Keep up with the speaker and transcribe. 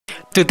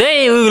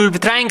Today we will be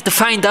trying to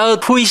find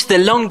out who is the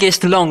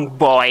longest long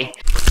boy.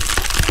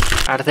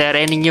 Are there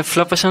any new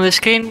floppers on the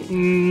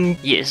screen?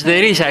 Yes,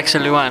 there is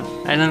actually one.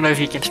 I don't know if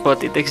you can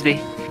spot it, XD.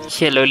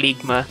 Hello,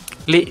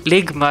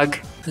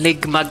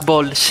 Ligmag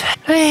balls.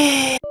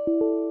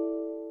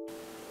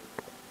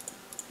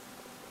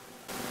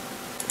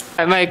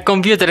 My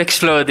computer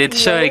exploded,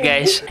 sorry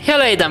guys.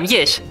 Hello Adam,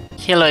 yes.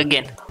 Hello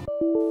again.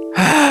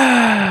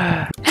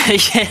 Hello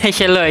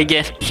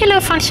again. Hello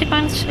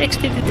𝘀cie𝗰𝗶𝗹𝗀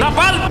extended.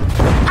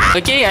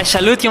 Okay, I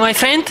salute you my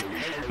friend.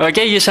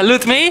 Okay, you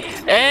salute me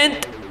and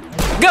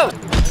go!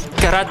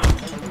 Karat.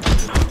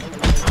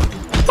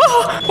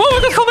 Oh my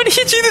god, how many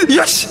hits you did?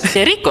 Yes!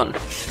 The recon.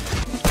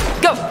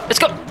 Go, let's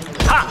go.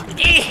 Ha!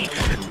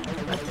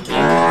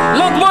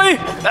 Long boy!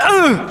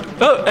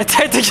 Oh, I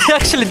tried to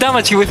actually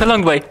damage you with a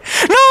long boy.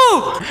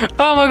 No!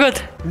 Oh my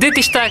god.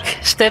 DT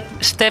stack.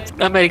 Step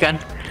American.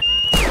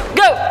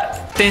 Go!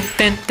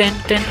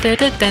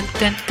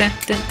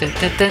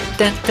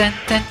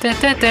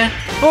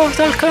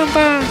 Mortal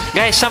Kombat!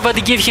 Guys,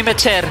 somebody give him a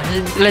chair.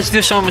 Let's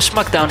do some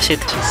smackdown shit.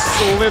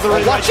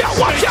 Watch out!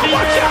 Watch out!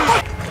 Watch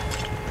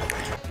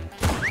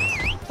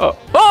out!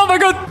 Oh my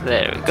god!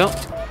 There we go.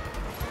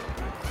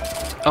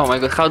 Oh my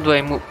god, how do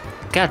I move?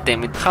 God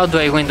damn it. How do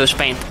I Windows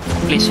Paint?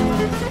 Please.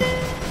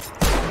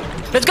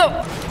 Let's go!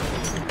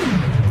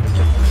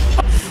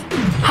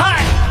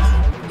 Hi!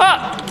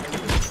 Ah!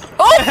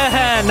 Oh!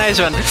 Nice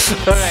one.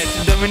 Alright,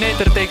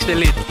 Dominator takes the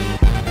lead.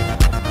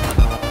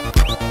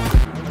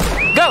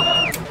 Go!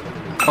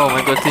 Oh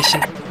my god, this is...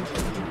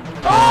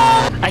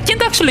 I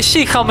can't actually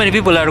see how many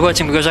people are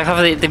watching because I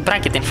have the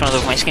bracket in front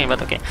of my screen,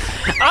 but okay.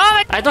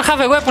 Oh, I don't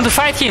have a weapon to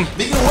fight him.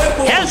 Bigger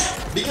weapons! Help!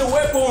 Bigger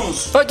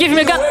weapons! Oh, give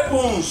me a gun!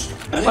 Weapons!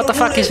 What the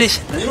fuck is this?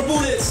 I need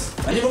bullets!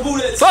 I need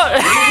bullets! Oh.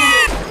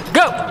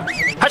 Go!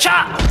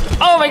 Hacha!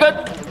 Oh my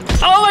god!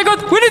 Oh my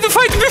god! We need to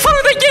fight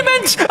before the game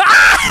ends!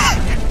 Ah!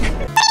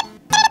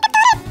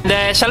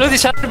 They salute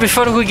each other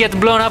before we get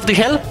blown up to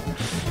hell.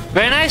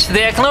 Very nice.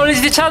 They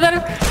acknowledged each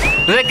other.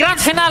 The grand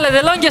finale,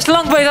 the longest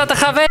longboy that I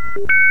have ever...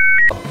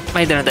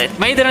 My internet died.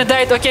 My internet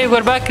died. Okay,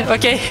 we're back.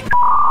 Okay.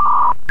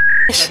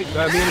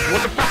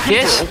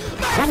 Yes.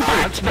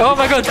 Oh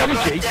my god. Oh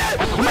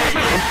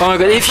my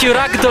god. If you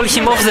ragdoll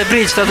him off the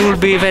bridge, that will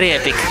be very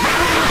epic.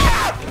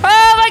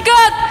 Oh my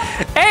god.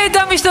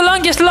 Adam is the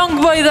longest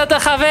longboy that I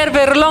have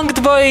ever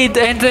longboyed,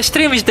 and the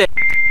stream is dead.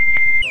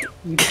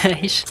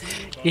 Guys,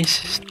 this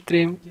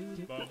stream...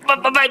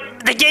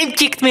 The game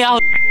kicked me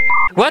out.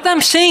 What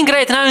I'm saying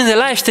right now in the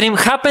live stream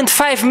happened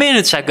 5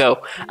 minutes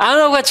ago. I don't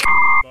know what's...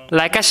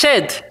 Like I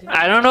said,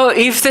 I don't know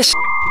if this...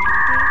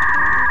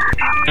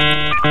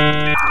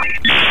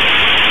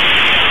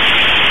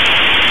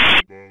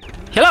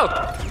 Hello!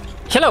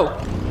 Hello!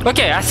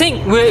 Okay, I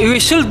think we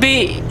should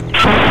be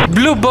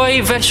Blue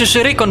Boy versus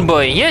Recon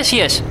Boy. Yes,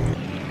 yes.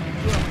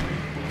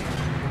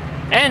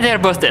 And they're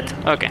both dead.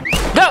 Okay.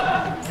 Go!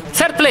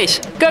 Third place!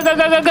 Go, go,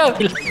 go, go, go!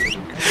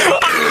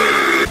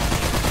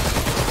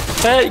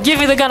 Give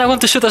me the gun, I want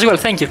to shoot as well,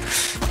 thank you.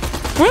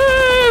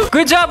 Woo!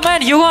 Good job,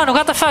 man, you won.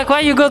 What the fuck,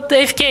 why you got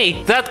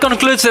AFK? That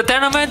concludes the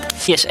tournament.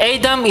 Yes,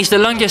 Adam is the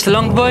longest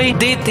longboy.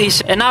 Dit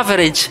is an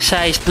average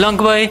sized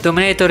longboy.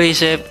 Dominator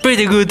is a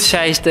pretty good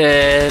sized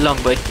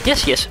longboy.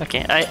 Yes, yes,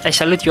 okay, I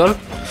salute you all.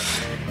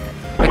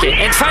 Okay,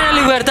 and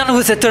finally we are done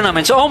with the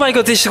tournaments. Oh my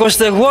god, this was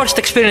the worst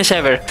experience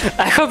ever.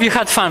 I hope you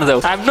had fun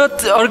though. I'm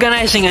not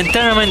organizing a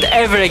tournament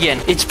ever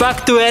again. It's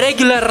back to a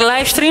regular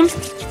live stream.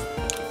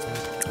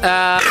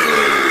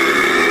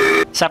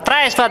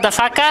 Surprise,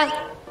 motherfucker!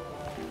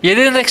 You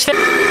didn't expect...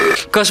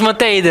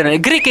 Cosmote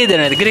internet, Greek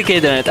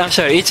internet, I'm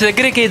sorry, it's the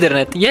Greek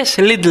internet. Yes,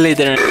 little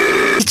internet.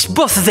 It's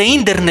both the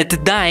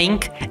internet dying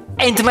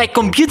and my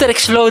computer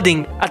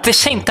exploding at the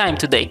same time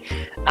today.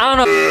 I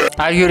don't know.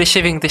 Are you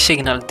receiving the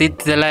signal? Did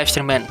the live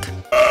stream end?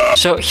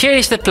 So here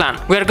is the plan.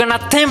 We're gonna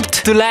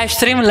attempt to live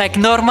stream like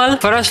normal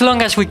for as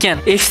long as we can.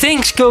 If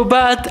things go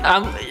bad,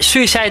 I'm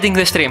suiciding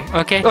the stream,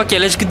 okay? Okay,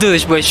 let's do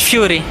this, boys.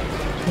 Fury.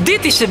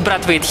 Dit is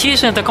Brad Pitt. He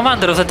isn't the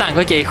commander of the tank.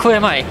 Okay, who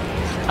am I?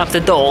 I'm the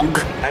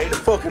dog. I ain't a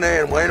fucking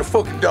animal, I ain't a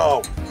fucking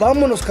dog.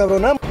 Vámonos,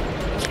 cabrón.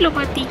 Hello,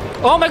 buddy.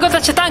 Oh my god,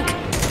 that's a tank!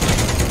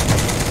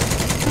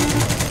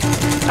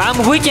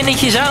 I'm weakening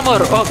his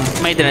armor. Oh,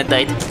 my internet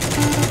died.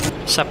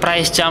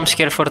 Surprise jump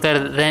scare for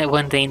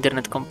when the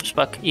internet comes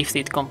back. If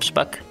it comes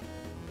back.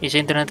 Is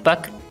internet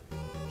back?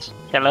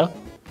 Hello?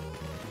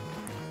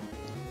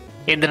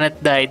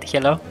 Internet died.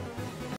 Hello?